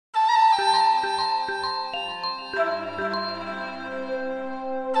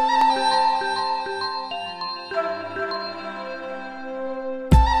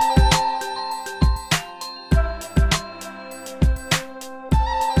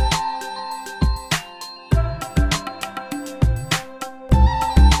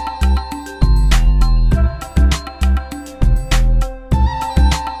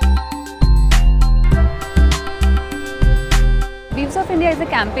India is a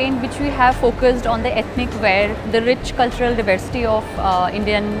campaign which we have focused on the ethnic wear, the rich cultural diversity of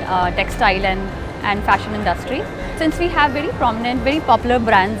Indian textile and fashion industry. Since we have very prominent, very popular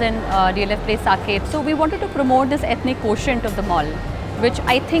brands in DLF PLACE, SAKET, so we wanted to promote this ethnic quotient of the mall, which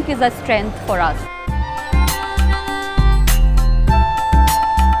I think is a strength for us.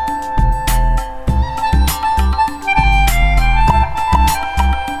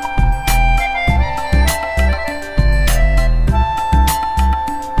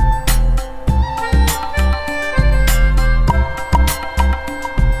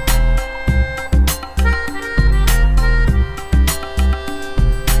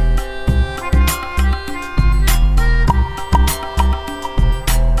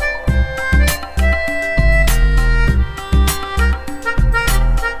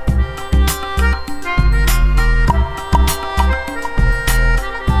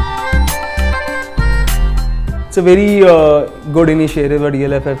 It's a very good initiative that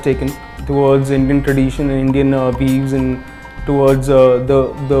DLF have taken towards Indian tradition and Indian weaves and towards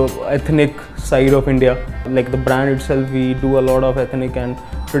the ethnic side of India. Like the brand itself, we do a lot of ethnic and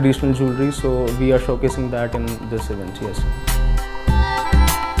traditional jewelry, so we are showcasing that in this event, yes.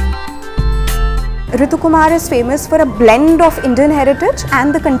 Ritu Kumar is famous for a blend of Indian heritage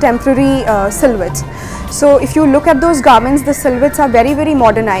and the contemporary silhouettes. So if you look at those garments, the silhouettes are very, very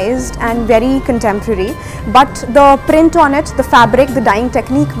modernized and very contemporary, but the print on it, the fabric, the dyeing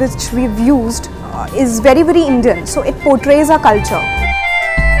technique which we've used is very, very Indian. So it portrays our culture.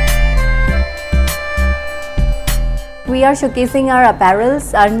 We are showcasing our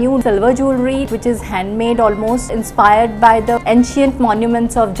apparels, our new silver jewelry, which is handmade, almost inspired by the ancient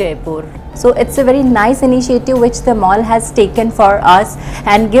monuments of Jaipur. So it's a very nice initiative which the mall has taken for us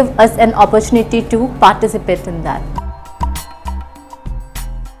and give us an opportunity to participate in that.